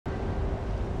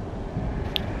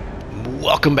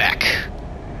Welcome back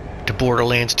to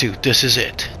Borderlands 2. This is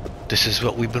it. This is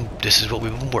what we've been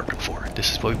working for.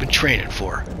 This is what we've been training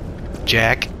for.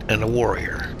 Jack and the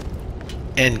warrior.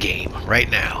 Endgame right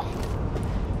now.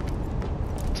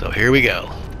 So here we go.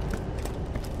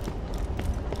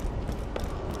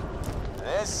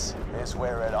 This is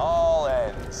where it all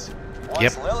ends.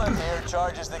 Once Lilith here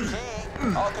charges the key,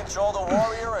 I'll control the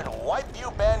warrior and wipe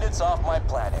you bandits off my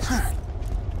planet.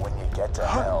 When you get to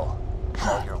hell,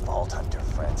 tell your Vault Hunter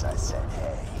friends I said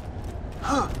hey.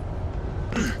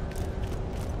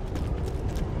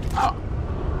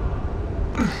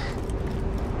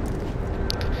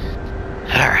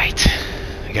 Alright.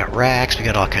 We got racks, we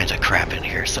got all kinds of crap in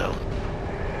here, so...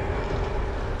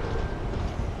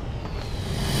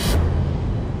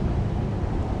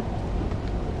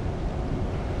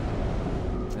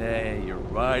 Hey, you're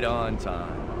right on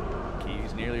time.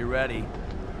 Key's nearly ready.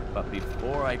 But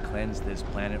before I cleanse this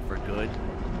planet for good,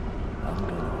 I'm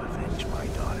gonna avenge my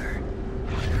daughter.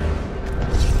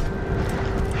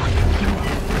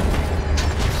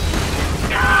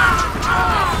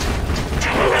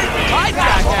 Hi,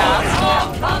 jackass!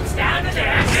 All comes down to this.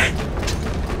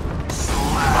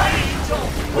 My angel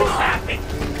will happen.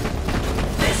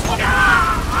 This one.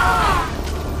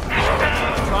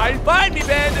 Try and find me,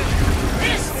 bandit!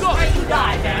 This is where you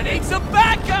die, bandit. Need some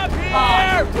backup here!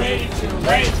 Oh, way too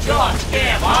late. Just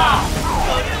give up.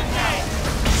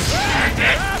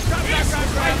 Bandit. This is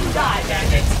where you die,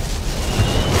 bandit.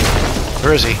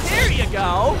 Where is he? There you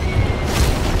go!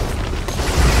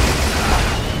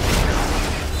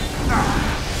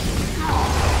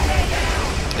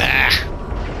 Ah.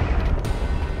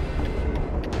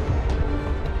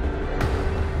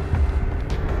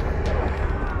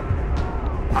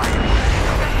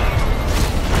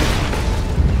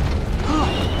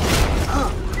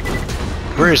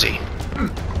 Where is he?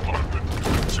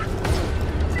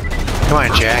 Come on,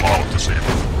 Jack.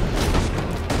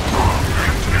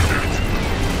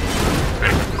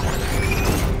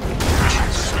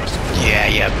 Yeah,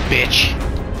 yeah, bitch.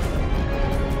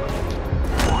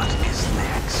 What is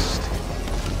next?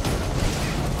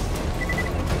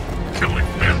 Killing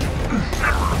them.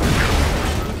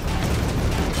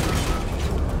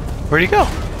 Where'd he go?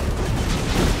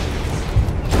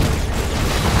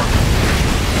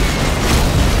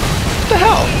 What the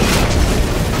hell?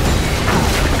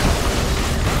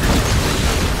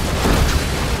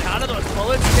 How do those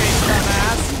bullets taste,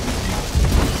 dumbass?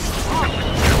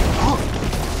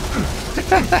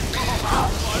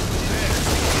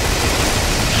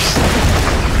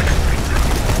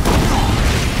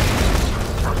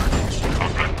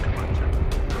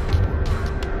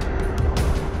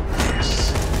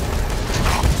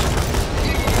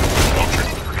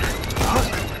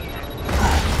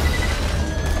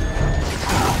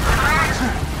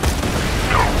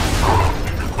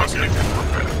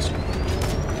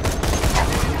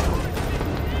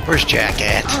 Where's Jack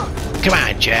at? Come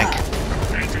on, Jack.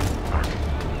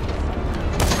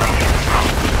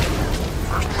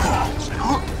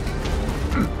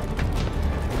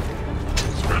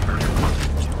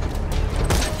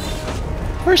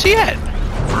 Where's he at?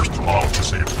 First of all,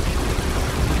 disable.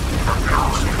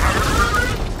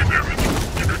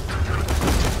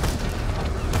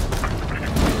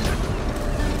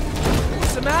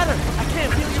 What's the matter? I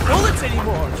can't feel your bullets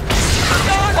anymore!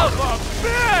 Son of a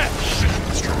bitch!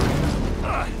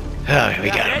 Oh, we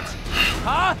got him.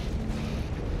 Huh?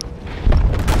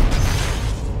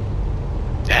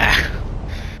 Ah.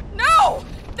 No!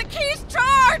 The key's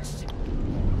charged!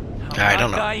 I don't know.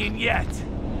 I'm not dying yet.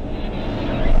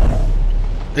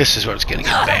 This is what's gonna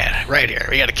get bad. Right here.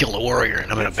 We gotta kill the warrior,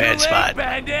 and I'm in a bad Too late, spot.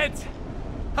 bandit!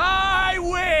 I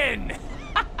win!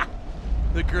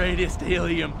 The greatest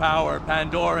alien power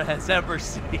Pandora has ever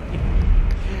seen.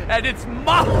 And it's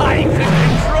mine to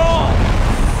control!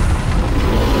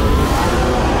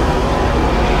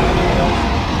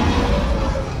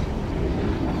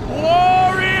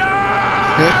 Warrior!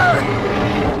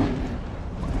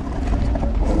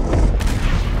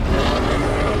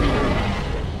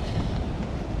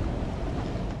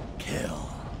 Kill.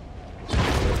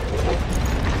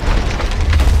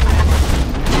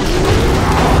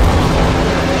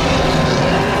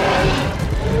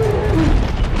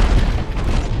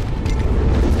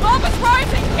 Lava's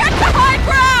rising! Get to high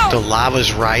ground! The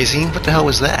lava's rising? What the hell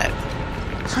was that?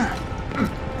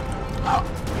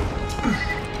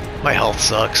 My health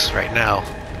sucks right now.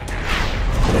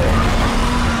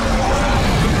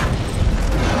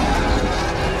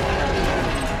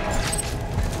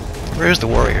 Where's the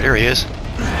warrior? There he is.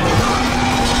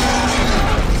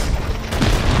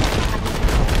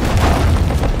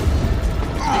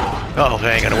 Oh,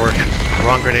 that ain't gonna work.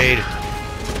 Wrong grenade.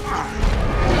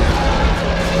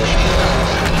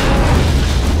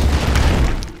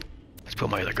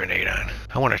 my other grenade on.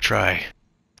 I want to try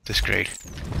this grenade.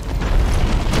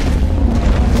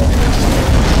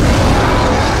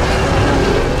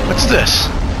 What's this?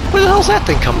 Where the hell's that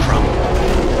thing come from?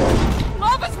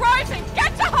 Lava's rising!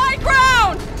 Get to high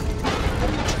ground!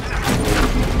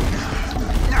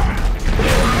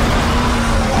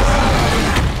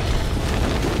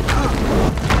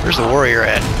 Where's the warrior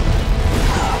at?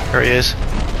 There he is.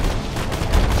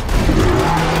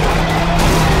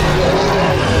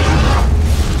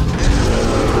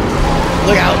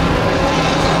 Look out!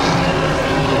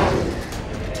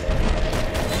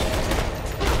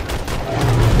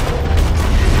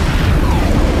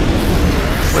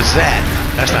 What's that?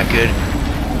 That's not good.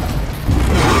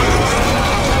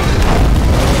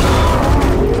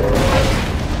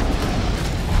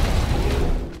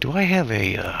 Do I have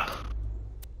a,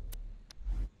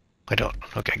 I don't.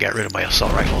 Okay, I got rid of my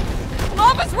assault rifle.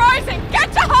 Lava's rising!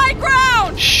 Get to high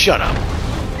ground! Shut up!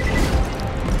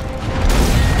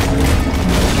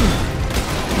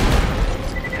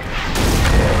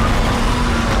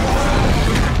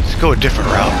 Let's go a different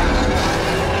route.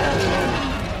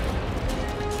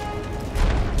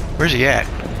 Where's he at?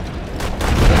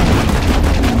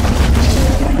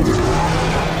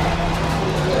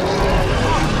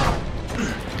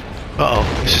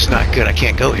 Uh-oh, this is not good. I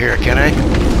can't go here, can I?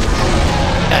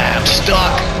 I'm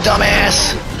stuck,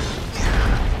 dumbass!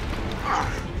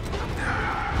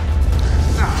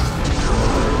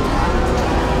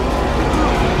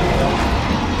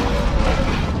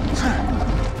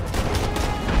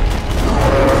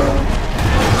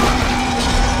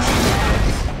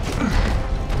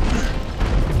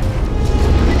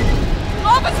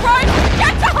 Lava's rising!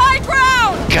 Get to high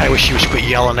ground! God, I wish you would quit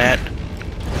yelling that.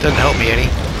 Doesn't help me any.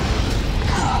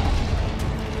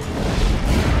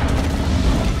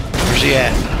 Where's he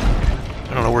at?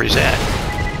 I don't know where he's at.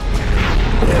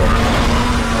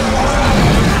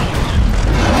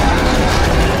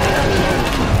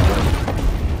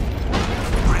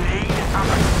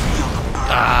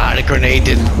 Ah, the grenade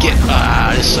didn't get.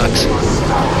 Ah, this sucks.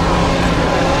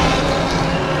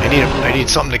 I need him. I need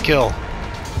something to kill.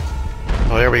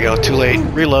 Oh, there we go. Too late.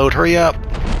 Reload. Hurry up.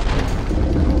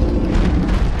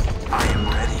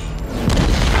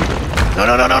 No,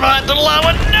 no, no, no, not the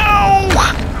lava. No!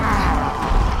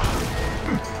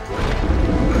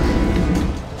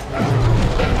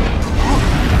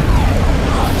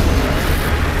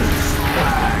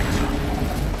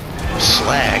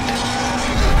 Slagged.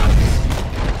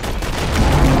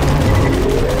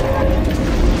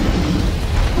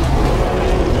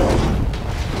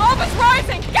 Lava's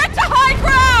rising! Get to high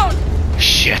ground!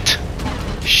 Shit.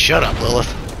 Shut up,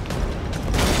 Lilith.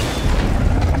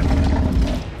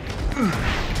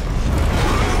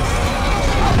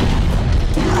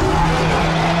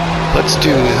 Let's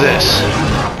do this.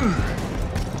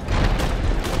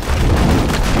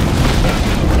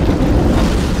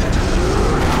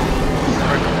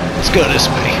 Let's go this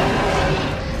way.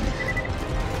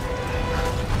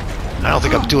 I don't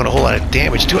think I'm doing a whole lot of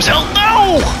damage to us. Hell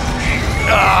no!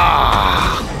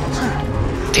 Ah!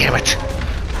 Damn it.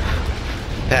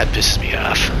 That pisses me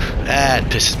off. That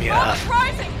pisses me Lava's off.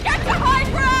 rising! Get to high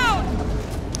ground!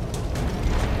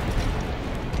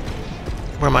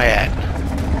 Where am I at?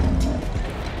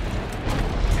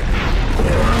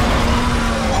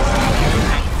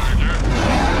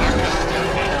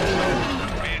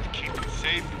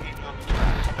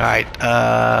 Alright,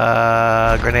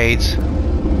 grenades.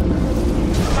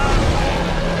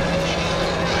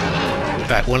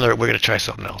 Alright, we're gonna try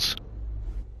something else.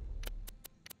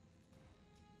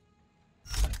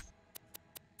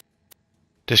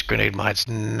 This grenade mine's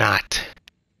not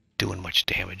doing much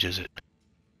damage, is it?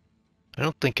 I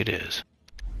don't think it is.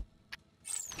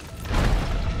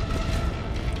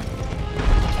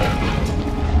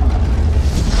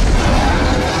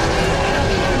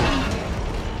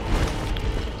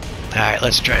 Alright,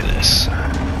 let's try this.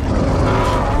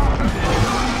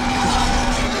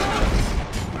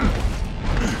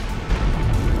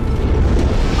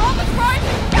 Lava's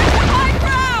rising! Get to high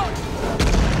ground!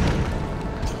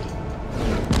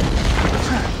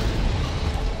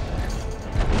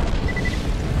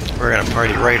 We're gonna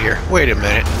party right here. Wait a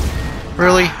minute.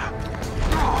 Really?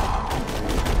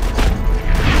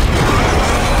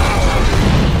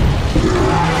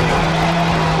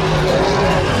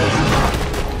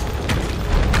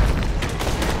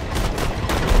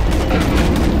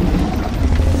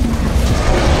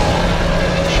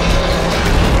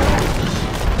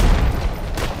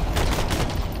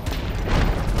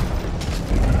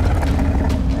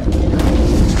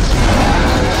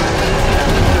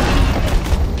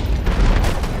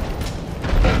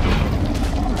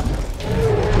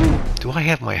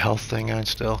 have my health thing on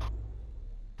still?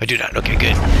 I do not. Okay,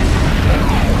 good.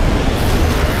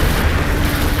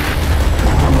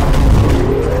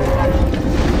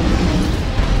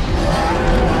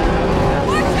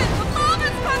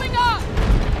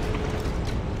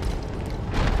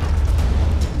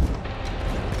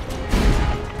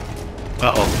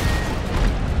 Uh-oh.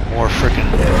 More frickin'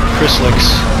 chrysalids.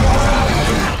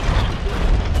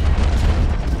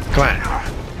 Come on.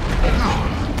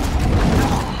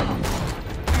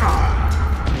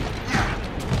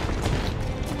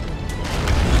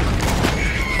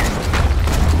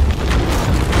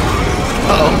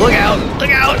 Uh-oh, look out!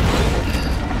 Look out!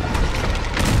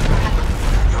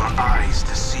 Your eyes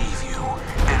deceive you.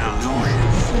 An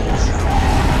illusion fools you.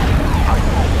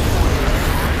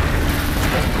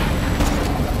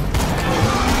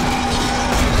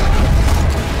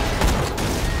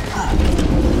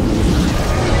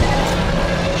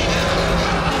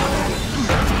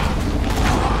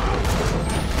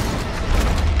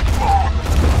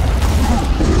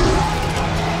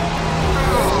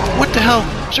 What the hell?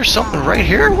 Is there something right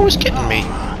here? What was getting me?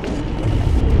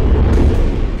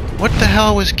 What the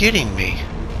hell was getting me?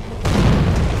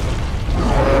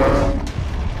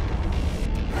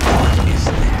 Is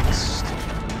next.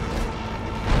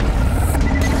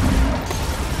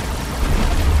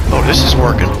 Oh, this is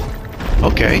working.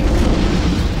 Okay.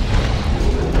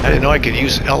 I didn't know I could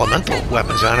use elemental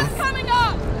weapons on him.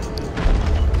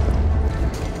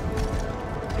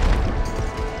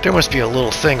 There must be a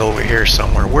little thing over here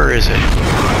somewhere. Where is it?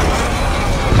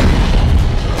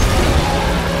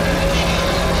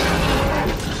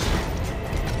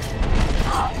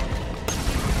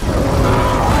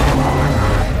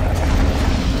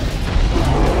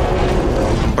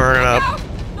 Burn it up.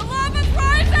 The lava's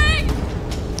rising!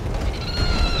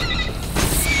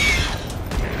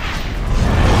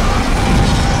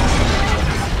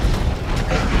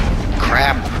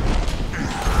 Crap.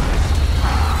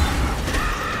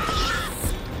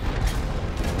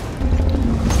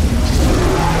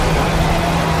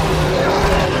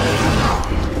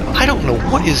 I don't know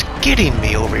what is getting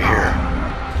me over here.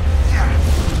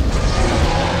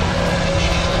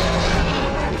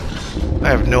 I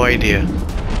have no idea.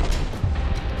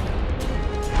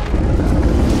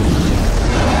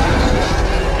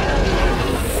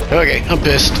 Okay, I'm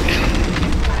pissed.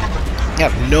 I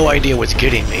have no idea what's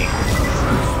getting me.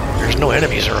 There's no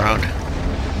enemies around.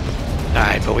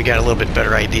 Alright, but we got a little bit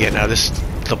better idea now.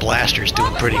 The blaster's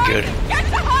doing pretty good. Get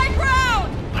to high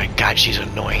ground! My god, she's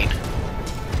annoying.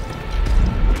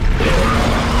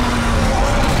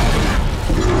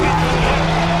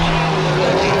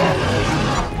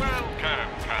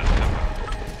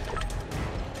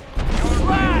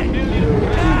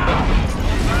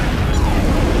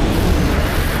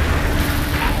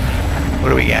 What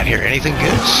do we got here? Anything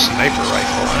good? Sniper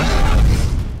rifle, huh?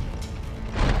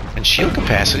 And shield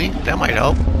capacity. That might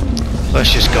help.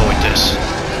 Let's just go with this.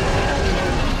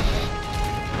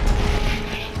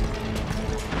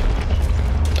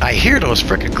 I hear those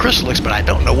frickin' chrysalids, but I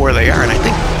don't know where they are, and I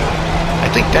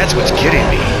think that's what's getting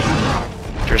me.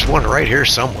 There's one right here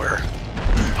somewhere.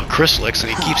 A chrysalid,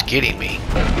 and he keeps getting me.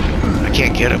 I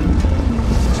can't get him.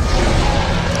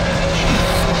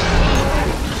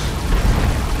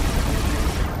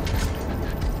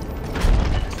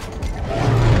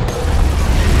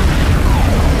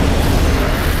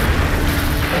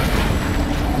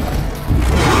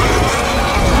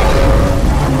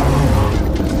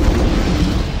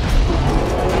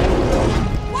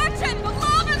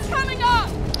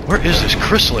 Where is this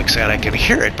chrysalid at? I can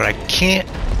hear it, but I can't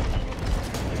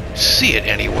see it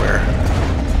anywhere.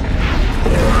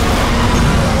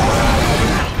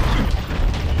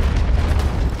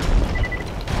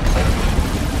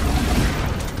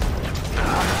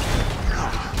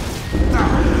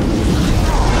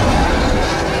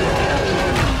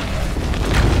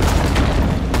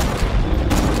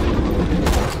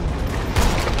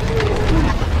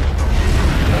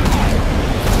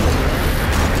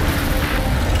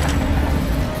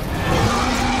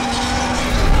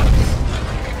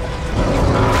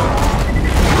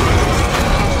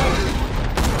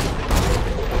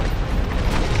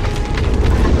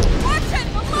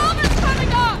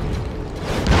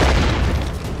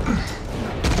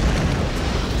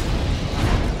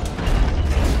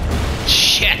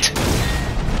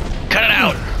 Cut it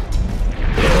out!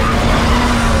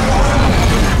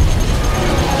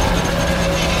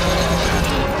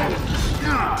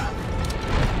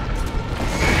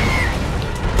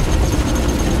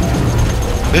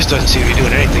 This doesn't seem to be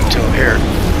doing anything to him here.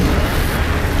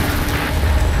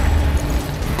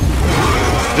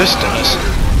 This does.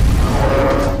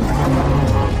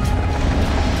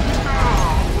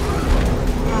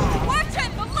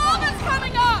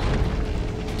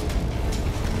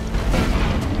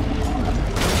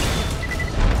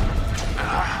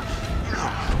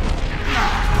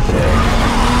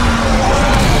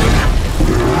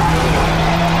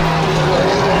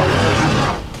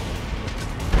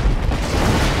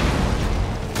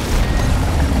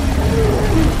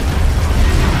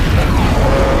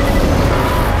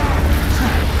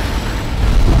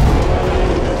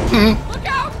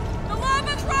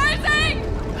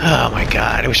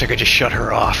 wish I could just shut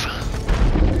her off.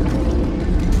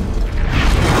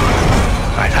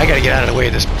 Alright, I gotta get out of the way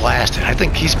of this blast. I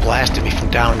think he's blasting me from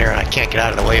down there and I can't get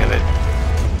out of the way of it.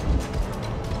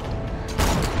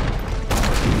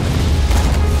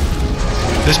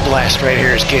 This blast right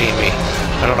here is getting me.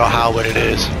 I don't know how, but it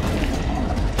is.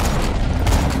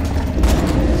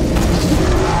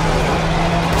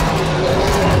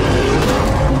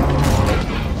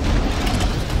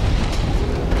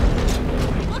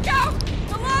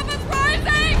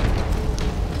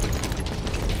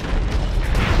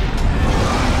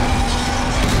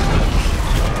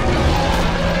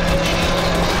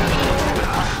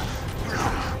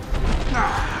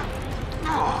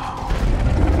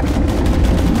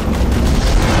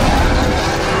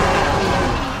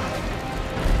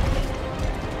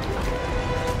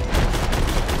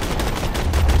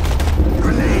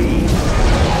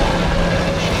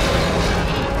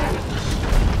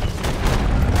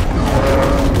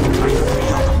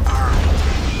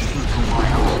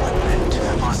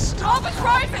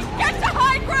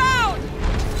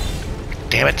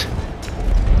 Damn it.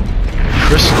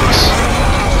 Chrysalis.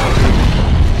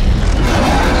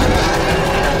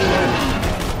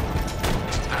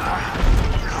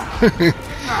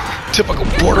 Typical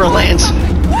Borderlands.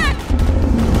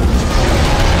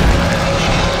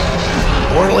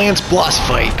 Borderlands boss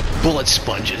fight. Bullet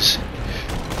sponges.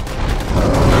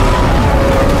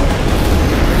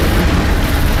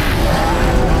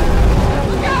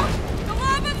 Look out! The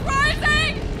lava's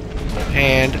rising!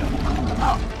 And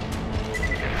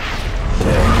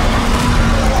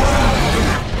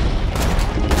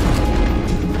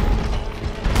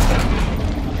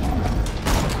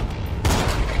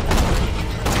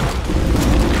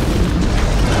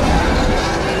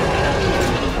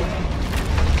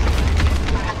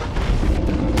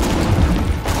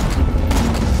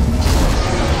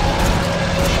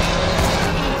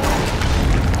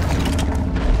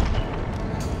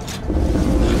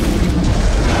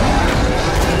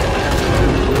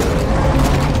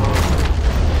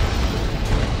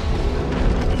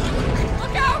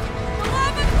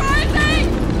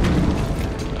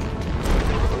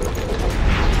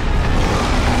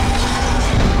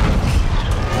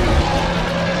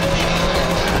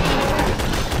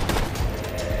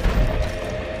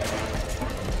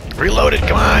reload it,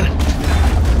 come on.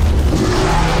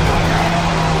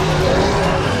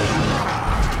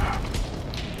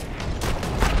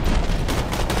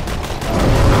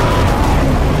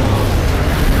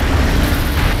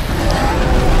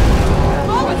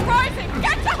 Lava's rising!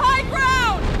 Get to high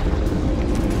ground!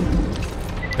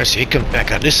 I see, it comes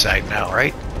back on this side now,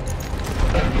 right?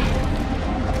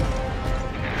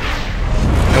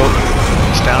 Nope,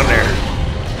 it's down there.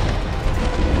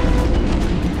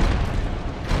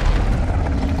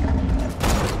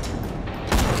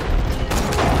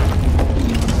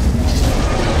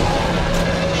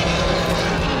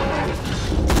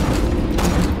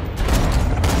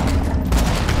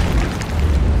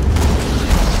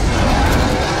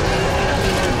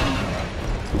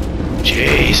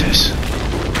 Jesus.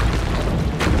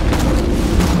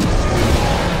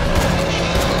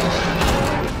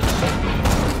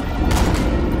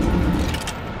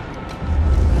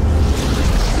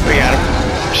 We got him.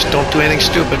 Just don't do anything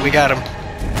stupid. We got him.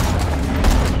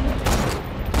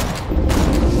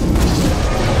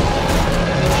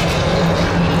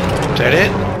 Is that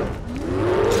it?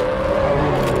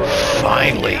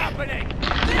 Finally.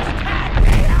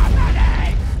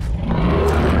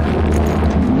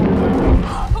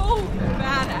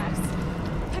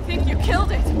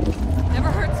 Killed it. Never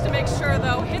hurts to make sure,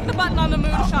 though. Hit the button on the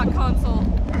moonshot console.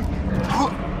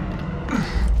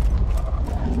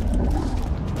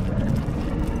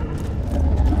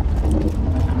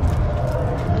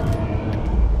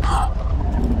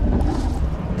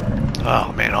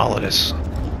 Oh man, all of this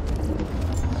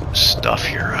stuff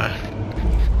here.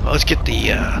 Well, let's get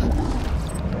the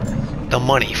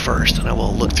money first, and then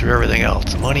we'll look through everything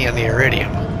else. The money and the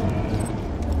iridium.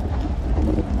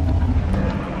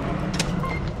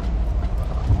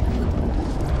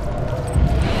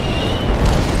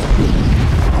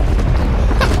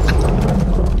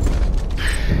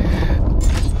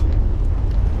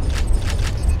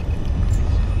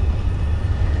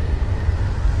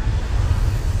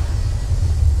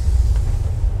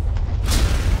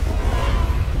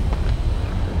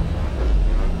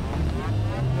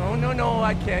 No,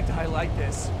 I can't die like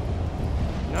this.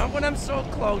 Not when I'm so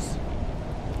close.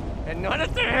 And not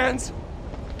at the hands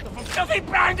of a filthy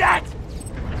bandit!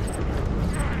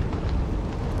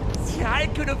 See, I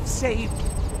could have saved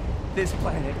this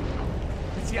planet.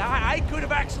 See, I could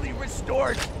have actually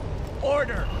restored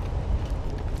order.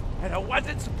 And I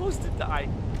wasn't supposed to die.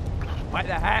 by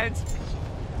the hands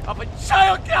of a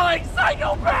child-killing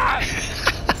psychopath!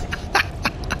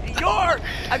 You're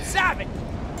a savage!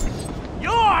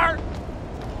 You're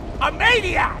a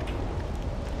maniac!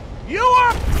 You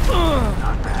are...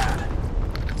 Not bad.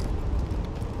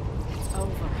 It's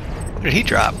over. What did he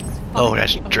drop? Oh,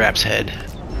 that's Drap's head.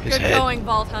 His Good head. going,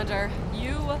 Vault Hunter.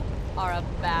 You are a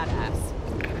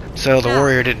badass. So the Now,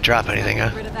 warrior didn't drop anything,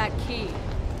 get huh? rid of that key.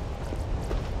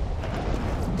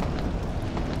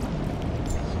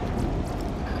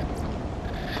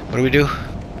 What do we do?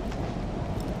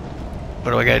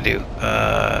 What do I gotta do?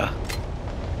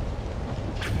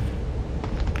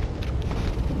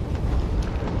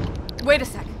 Wait a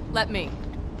sec. Let me.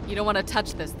 You don't want to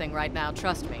touch this thing right now,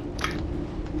 trust me.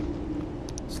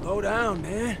 Slow down,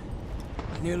 man.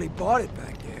 I nearly bought it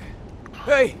back there.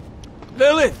 Hey,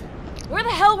 Lilith! Where the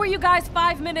hell were you guys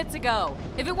 5 minutes ago?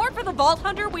 If it weren't for the Vault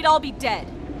Hunter, we'd all be dead.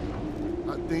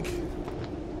 I think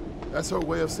that's her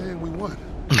way of saying we won.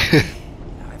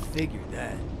 I figured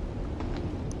that.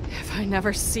 If I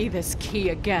never see this key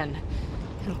again,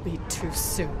 it'll be too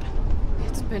soon.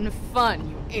 It's been fun,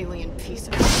 you alien piece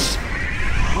of...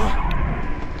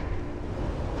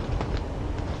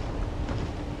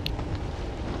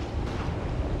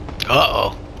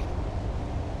 Uh-oh.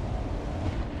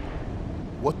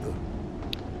 What the?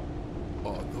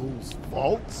 Are those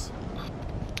vaults?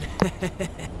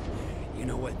 You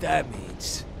know what that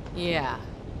means. Yeah.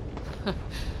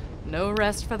 No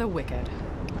rest for the wicked.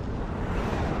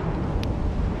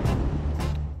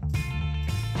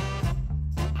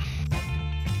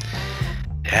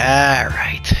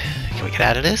 Alright. Can we get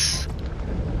out of this?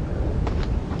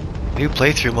 New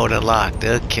playthrough mode unlocked.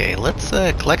 Okay, let's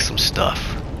collect some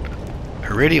stuff.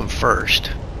 Iridium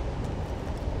first.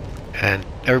 And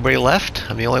everybody left?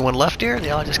 I'm the only one left here? They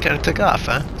all just kind of took off,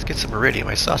 huh? Let's get some iridium.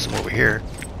 I saw some over here.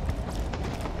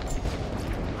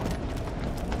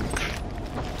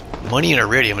 Money and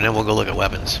iridium, and then we'll go look at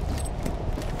weapons.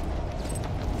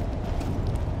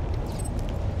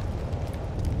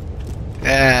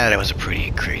 Ah, that was a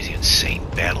pretty crazy, insane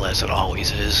battle, as it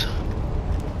always is.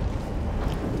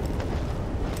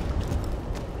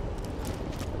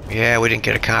 Yeah, we didn't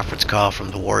get a conference call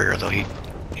from the warrior, though he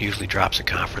usually drops a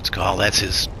conference call. That's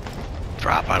his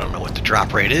drop. I don't know what the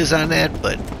drop rate is on that,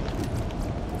 but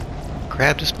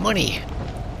grabbed his money.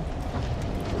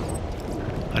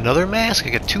 Another mask? I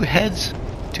got 2 heads?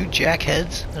 2 jack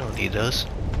heads? I don't need those.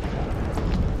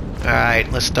 Alright,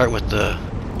 let's start with the...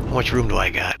 How much room do I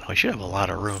got? Oh, I should have a lot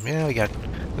of room. Yeah, we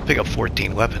pick up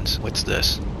 14 weapons. What's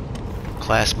this?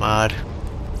 Class mod.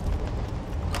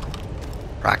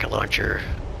 Rocket launcher.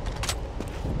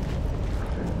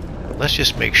 Let's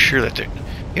just make sure that they're...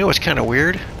 You know what's kind of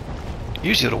weird?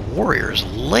 Usually the warrior is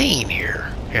laying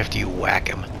here after you whack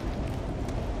him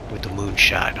with the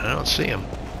moonshot. I don't see him.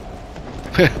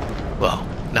 Well,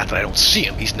 not that I don't see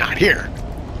him. He's not here.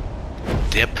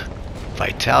 Dip.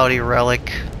 Vitality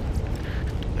relic.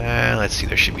 Let's see.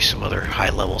 There should be some other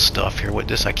high-level stuff here. What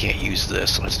this? I can't use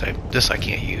this. This I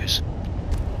can't use.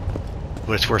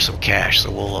 But it's worth some cash, so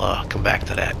we'll come back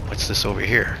to that. What's this over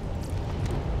here?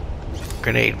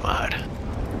 Grenade mod.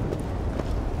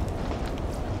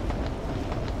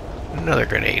 Another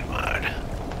grenade mod.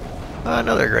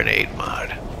 Another grenade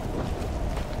mod.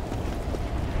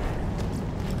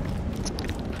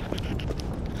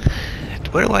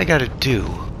 What do I gotta do?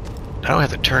 I don't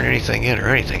have to turn anything in or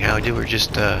anything. How I do, we're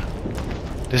just, this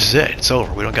is it. It's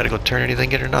over. We don't gotta go turn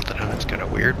anything in or nothing. That's kind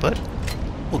of weird, but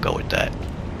we'll go with that.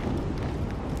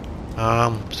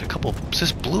 There's a couple, is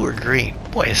this blue or green?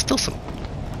 Boy, it's still some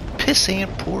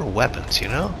pissant poor weapons, you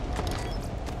know?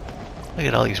 Look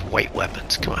at all these white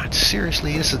weapons. Come on,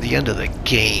 seriously? This is the end of the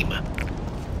game.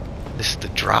 This is the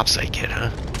drops I get, huh?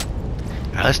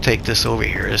 Alright, let's take this over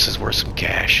here. This is worth some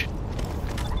cash.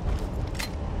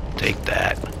 Take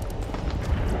that.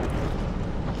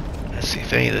 Let's see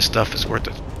if any of this stuff is worth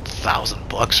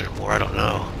 $1,000 or more. I don't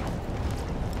know.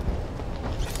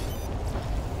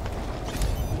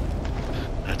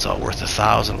 That's all worth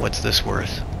 1,000. What's this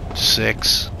worth?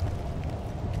 6.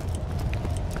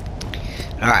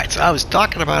 All right. So I was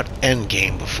talking about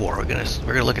endgame before. We're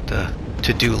gonna look at the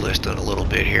to-do list in a little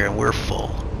bit here, and we're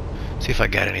full. See if I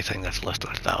got anything that's less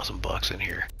than $1,000 in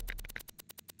here.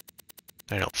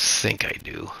 I don't think I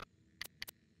do.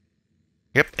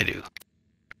 Yep, I do.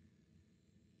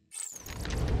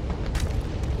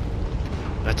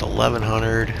 That's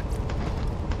 1,100,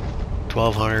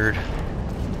 1,200,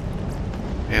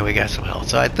 and we got some health.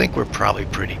 So I think we're probably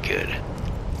pretty good.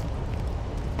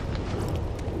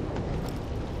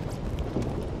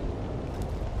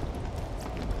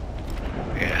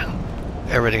 Yeah,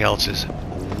 everything else is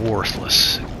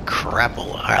worthless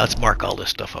crapola. Alright, let's mark all this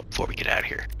stuff up before we get out of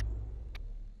here.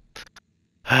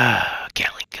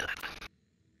 Gatling gun.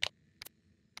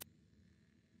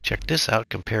 Check this out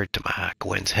compared to my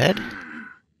Gwen's head.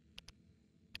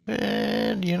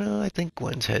 And, you know, I think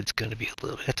Gwen's head's going to be a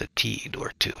little... That's a T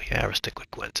door, too. Yeah, we'll stick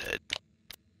with Gwen's head.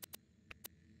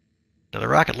 Another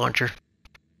rocket launcher.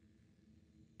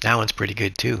 That one's pretty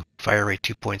good, too. Fire rate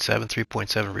 2.7,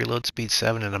 3.7, reload speed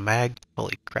 7, and a mag.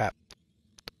 Holy crap.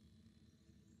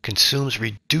 Consumes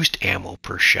reduced ammo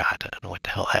per shot. I don't know what the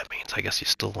hell that means. I guess you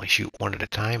still only shoot one at a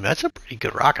time. That's a pretty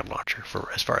good rocket launcher for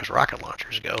as far as rocket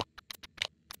launchers go.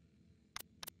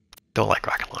 Don't like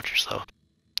rocket launchers, though.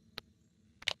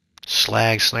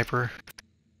 Slag sniper.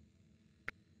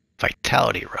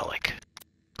 Vitality relic.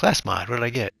 Class mod, what did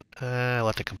I get? I'll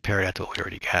have to compare that to what we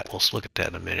already got. We'll look at that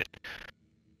in a minute.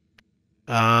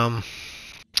 Yeah,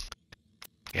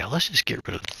 let's just get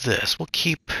rid of this. We'll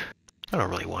keep... I don't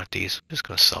really want these. I'm just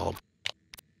going to sell them.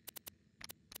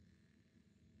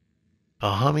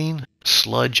 A humming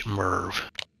sludge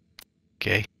merv.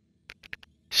 Okay.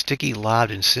 Sticky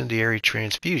lobbed incendiary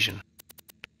transfusion.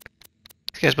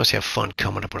 These guys must have fun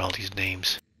coming up with all these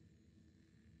names.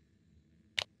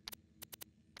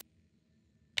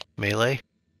 Melee.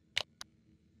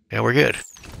 Yeah, we're good.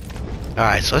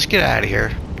 Alright, so let's get out of here.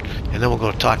 And then we'll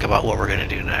go talk about what we're going to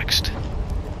do next.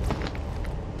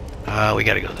 We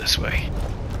got to go this way.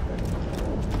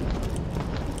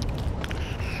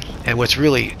 And what's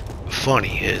really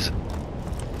funny is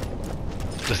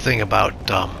the thing about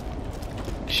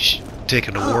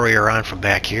taking the warrior on from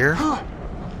back here.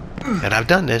 And I've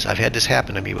done this. I've had this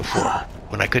happen to me before.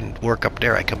 When I couldn't work up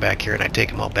there, I come back here and I take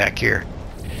them all back here.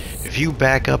 If you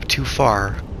back up too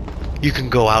far, you can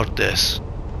go out this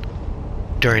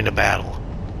during the battle.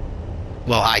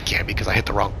 Well, I can't because I hit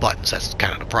the wrong buttons. That's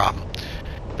kind of the problem.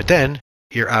 But then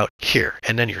you're out here,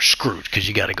 and then you're screwed because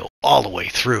you got to go all the way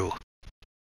through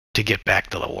to get back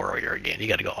to the warrior again. You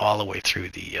got to go all the way through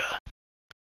the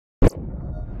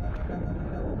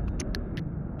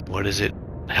what is it?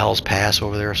 Hell's Pass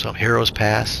over there or something? Hero's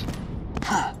Pass.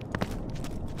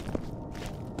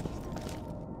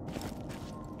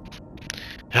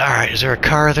 Alright, is there a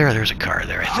car there? There's a car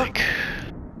there, I think.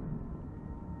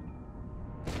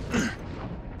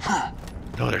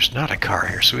 No, there's not a car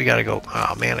here, so we gotta go...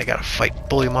 Oh man, I gotta fight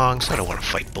bullymongs. I don't want to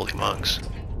fight bullymongs.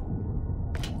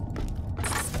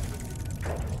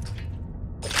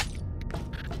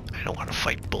 I don't want to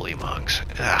fight bullymongs.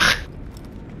 Ugh.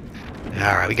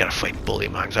 Alright, we gotta fight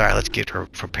bullymongs. Alright, let's get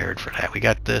prepared for that. We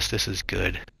got this. This is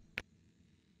good.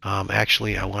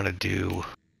 Actually, I want to do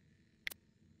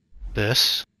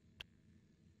this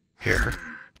here.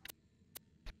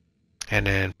 And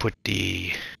then put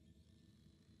the...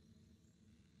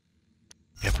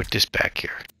 Yeah, put this back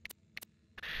here.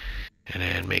 And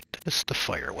then make this the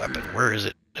fire weapon. Where is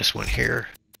it? This one here.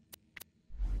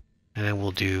 And then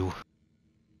we'll do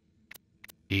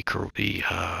the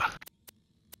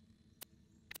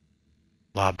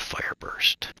lobbed fire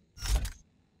burst.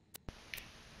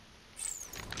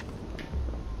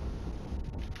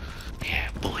 Yeah,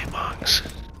 bullymongs.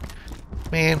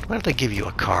 Man, why don't they give you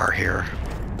a car here?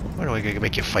 Why do I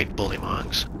make you fight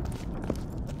bullymongs?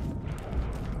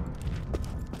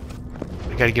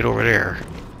 I gotta get over there.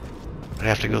 I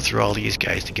have to go through all these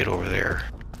guys to get over there.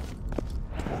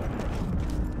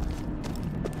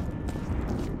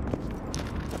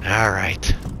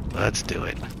 Alright, let's do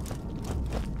it.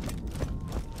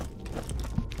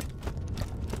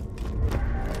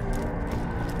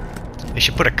 They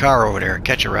should put a car over there,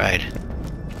 catch a ride.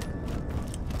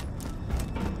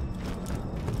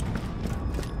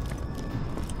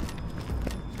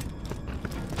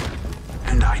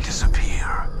 And I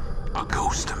disappear, a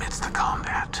ghost amidst the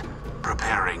combat,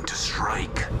 preparing to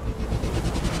strike.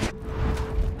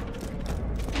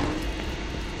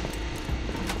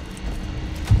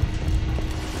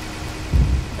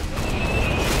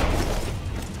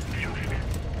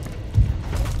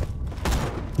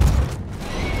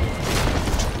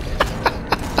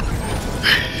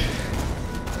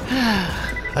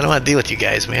 I don't want to deal with you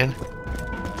guys, man.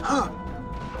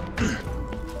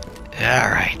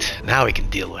 Alright, now we can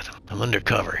deal with them. I'm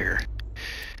undercover here.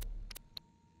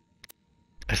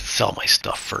 I sell my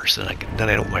stuff first, and then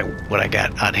I know what I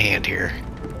got on hand here.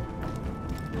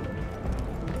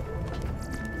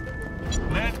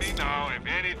 Let me know if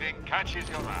anything catches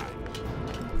your eye.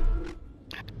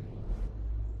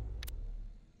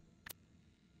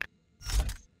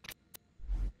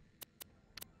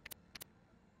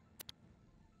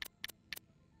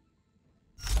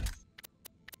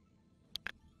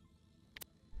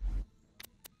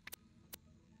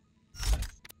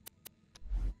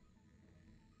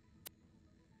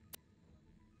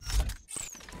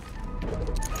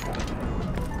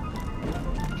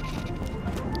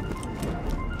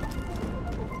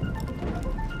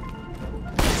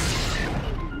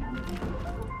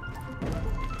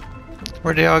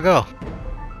 Where'd they all go?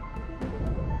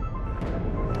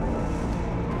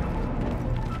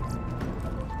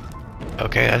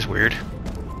 Okay, that's weird.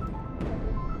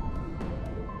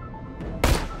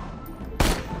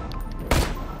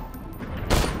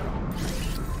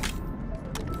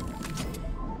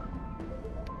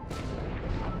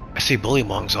 I see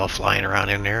bullymongs all flying around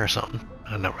in there or something.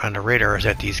 On the radar, or is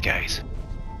that these guys?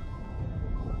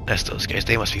 That's those guys.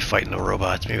 They must be fighting the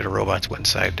robots. Maybe the robots went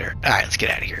inside there. Alright, let's get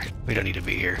out of here. We don't need to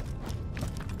be here.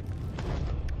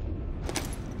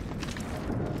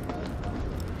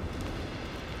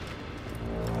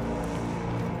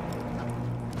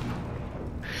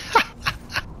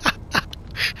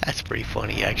 That's pretty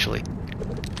funny, actually.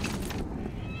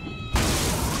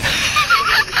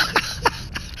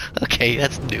 Okay,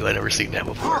 that's new. I've never seen that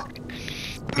before.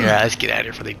 Yeah, let's get out of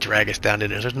here before they drag us down in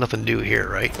there. There's nothing new here,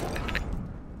 right?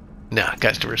 No,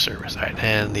 customer service. Alright,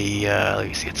 and the, let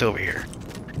me see, it's over here.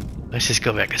 Let's just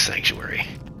go back to Sanctuary.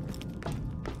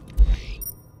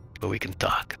 Where we can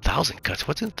talk. 1,000 cuts?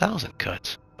 What's in 1,000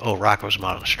 cuts? Oh, Rocco's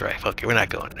Model Strife. Okay, we're not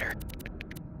going there.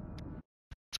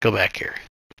 Let's go back here.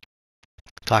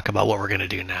 Talk about what we're going to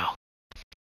do now.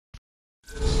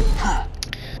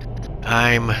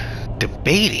 I'm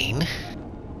debating.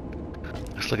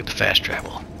 Let's look at the fast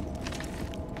travel.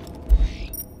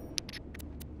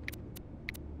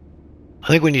 I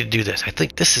think we need to do this. I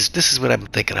think this is what I'm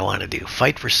thinking I want to do.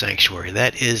 Fight for Sanctuary.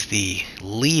 That is the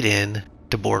lead-in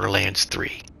to Borderlands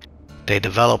 3. They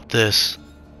developed this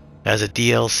as a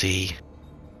DLC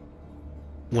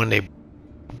when they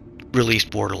released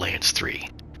Borderlands 3.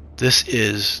 This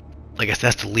is, I guess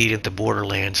that's the lead into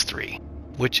Borderlands 3,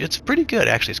 which it's pretty good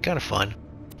actually. It's kind of fun.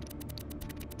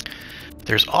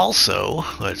 There's also,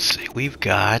 let's see, we've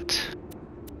got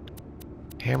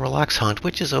Hammerlock's Hunt,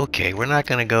 which is okay. We're not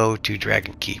going to go to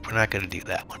Dragon Keep. We're not going to do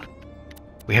that one.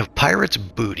 We have Pirate's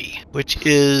Booty, which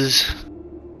is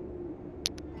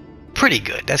pretty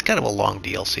good. That's kind of a long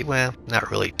DLC. Well,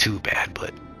 not really too bad,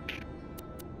 but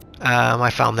I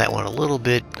found that one a little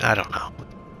bit, I don't know.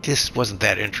 Just wasn't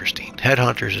that interesting.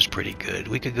 Headhunters is pretty good.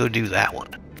 We could go do that one.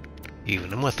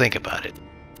 Even. I'm going to think about it.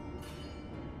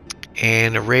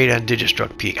 And a raid on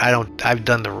Digistruck Peak. I've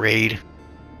done the raid.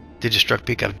 Digistruck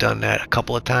Peak, I've done that a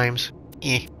couple of times.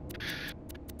 I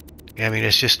mean,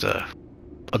 it's just a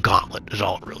gauntlet is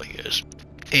all it really is.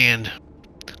 And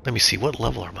let me see, what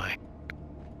level am I?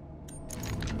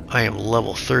 I am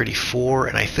level 34,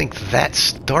 and I think that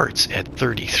starts at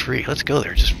 33. Let's go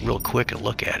there just real quick and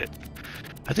look at it.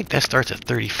 I think that starts at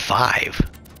 35.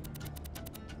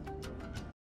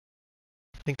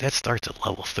 I think that starts at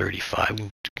level 35. We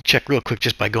can check real quick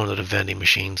just by going to the vending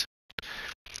machines.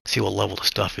 See what level the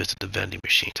stuff is at the vending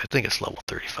machines. I think it's level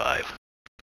 35.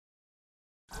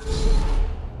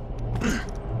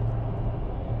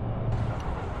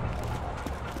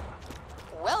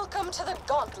 Welcome to the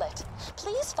Gauntlet.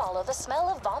 Please follow the smell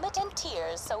of vomit and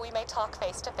tears so we may talk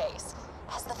face to face.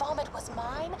 As the vomit was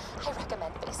mine, I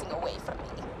recommend facing away from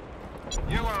me.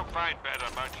 You won't find better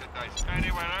merchandise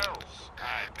anywhere else,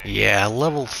 I think. Yeah,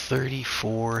 level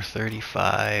 34,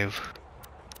 35.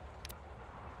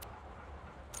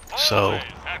 So, Always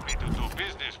happy to do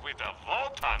business with a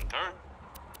Vault Hunter.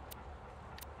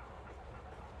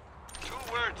 2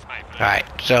 words, my friend. alright,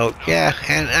 so yeah,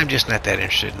 and I'm just not that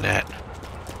interested in that.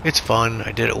 It's fun.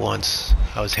 I did it once.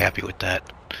 I was happy with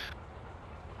that.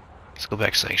 Let's go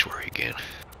back to Sanctuary again.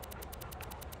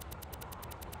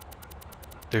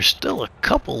 There's still a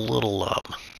couple little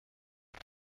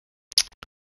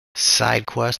side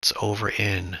quests over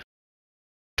in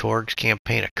Torg's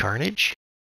Campaign of Carnage.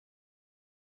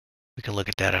 We can look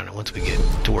at that on it once we get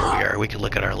to where we are. We can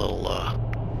look at our little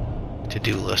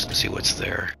to-do list and see what's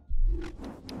there.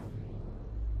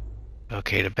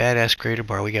 Okay, the badass crater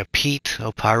bar. We got Pete.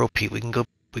 Oh, Pyro Pete. We can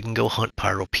go hunt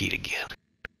Pyro Pete again.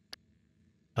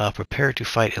 Prepare to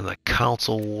fight in the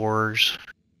Council Wars.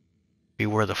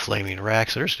 Beware the Flaming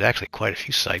Racks. There's actually quite a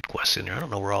few side quests in there. I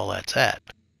don't know where all that's at.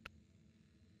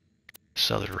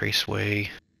 Southern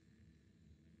Raceway.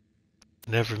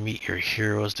 Never meet your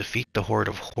heroes. Defeat the horde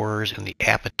of horrors and the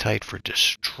appetite for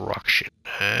destruction.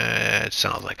 It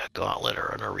sounds like a gauntlet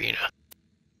or an arena.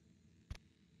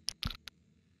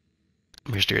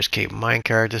 Mysterious Cave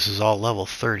minecart. This is all level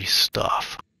 30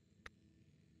 stuff.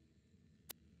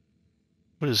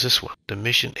 What is this one? The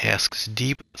mission asks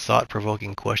deep,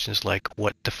 thought-provoking questions like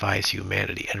what defies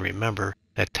humanity, and remember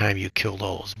that time you killed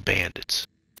all those bandits.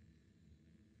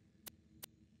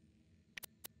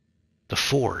 The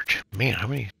Forge. Man, how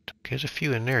many? There's a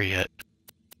few in there yet.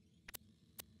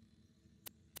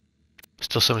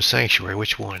 Still some Sanctuary.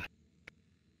 Which one?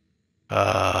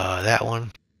 That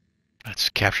one. Let's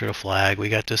capture the flag. We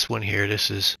got this one here.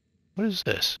 This is... What is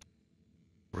this?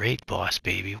 Raid boss,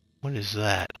 baby. What is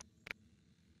that?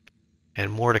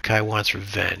 And Mordecai wants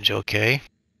revenge. Okay.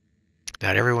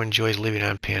 Not everyone enjoys living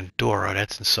on Pandora.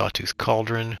 That's in Sawtooth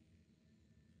Cauldron.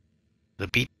 The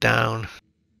beatdown.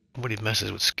 Nobody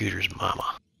messes with Scooter's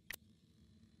mama.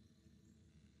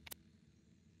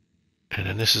 And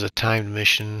then this is a timed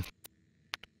mission.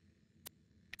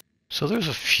 So there's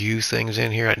a few things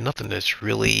in here. Nothing that's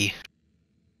really...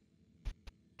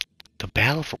 The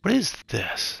battle for... What is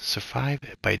this? Survive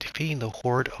by defeating the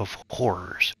horde of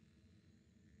horrors.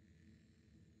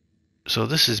 So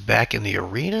this is back in the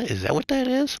arena? Is that what that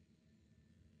is?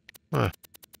 Huh.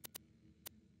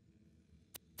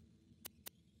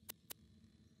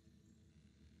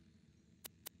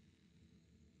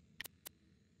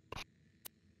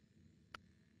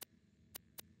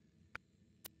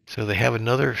 So they have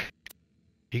another...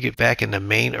 You get back in the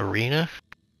main arena?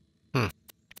 I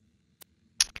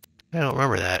don't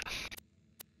remember that.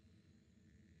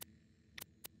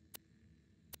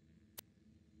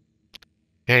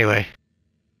 Anyway.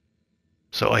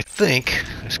 So I think...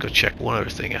 Let's go check one other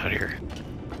thing out here.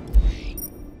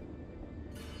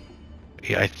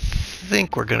 Yeah, I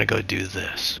think we're going to go do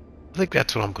this. I think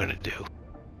that's what I'm going to do.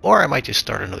 Or I might just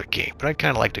start another game. But I'd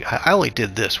kind of like to... I only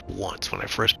did this once. When I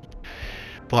first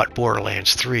bought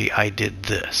Borderlands 3, I did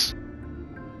this.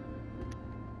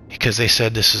 Because they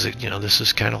said this is, you know, this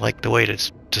is kind of like the way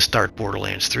to start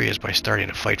Borderlands 3 is by starting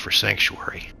a fight for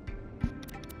Sanctuary.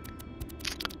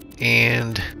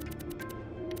 And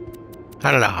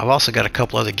I don't know. I've also got a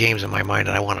couple other games in my mind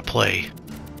that I want to play.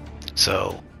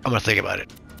 So I'm going to think about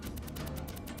it.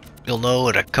 You'll know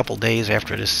in a couple days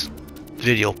after this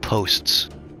video posts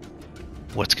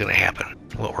what's going to happen,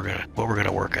 what we're going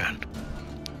to work on.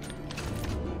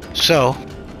 So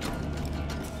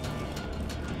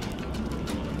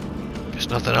there's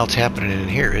nothing else happening in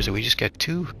here, is it? We just got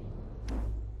two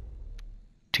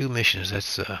missions.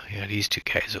 That's yeah, these two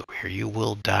guys over here. You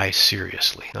will die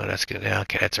seriously. No, that's good.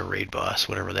 Okay, that's a raid boss,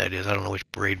 whatever that is. I don't know which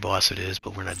raid boss it is,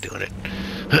 but we're not doing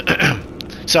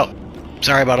it. So,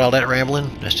 sorry about all that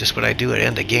rambling. That's just what I do at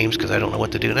end of games because I don't know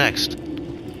what to do next.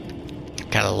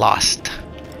 Kind of lost.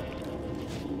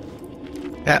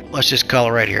 Yeah, let's just call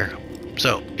it right here.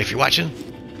 So, if you're watching,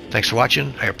 thanks for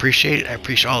watching. I appreciate it. I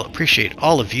appreciate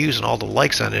all the views and all the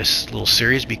likes on this little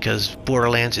series because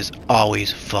Borderlands is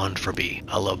always fun for me.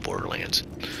 I love Borderlands.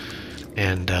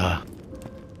 And,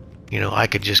 you know, I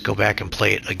could just go back and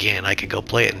play it again. I could go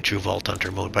play it in True Vault Hunter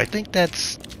mode. But I think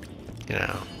that's, you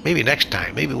know, maybe next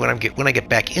time. Maybe when I get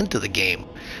back into the game,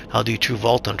 I'll do True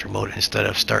Vault Hunter mode instead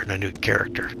of starting a new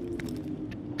character.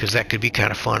 Because that could be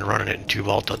kind of fun running it in True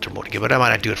Vault Hunter mode again. But I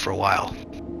might not do it for a while.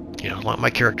 You know, my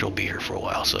character will be here for a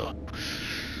while, so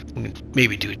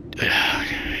maybe do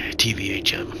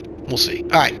TVHM. We'll see. All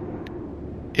right.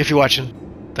 If you're watching,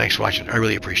 thanks for watching. I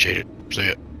really appreciate it. See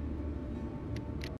ya.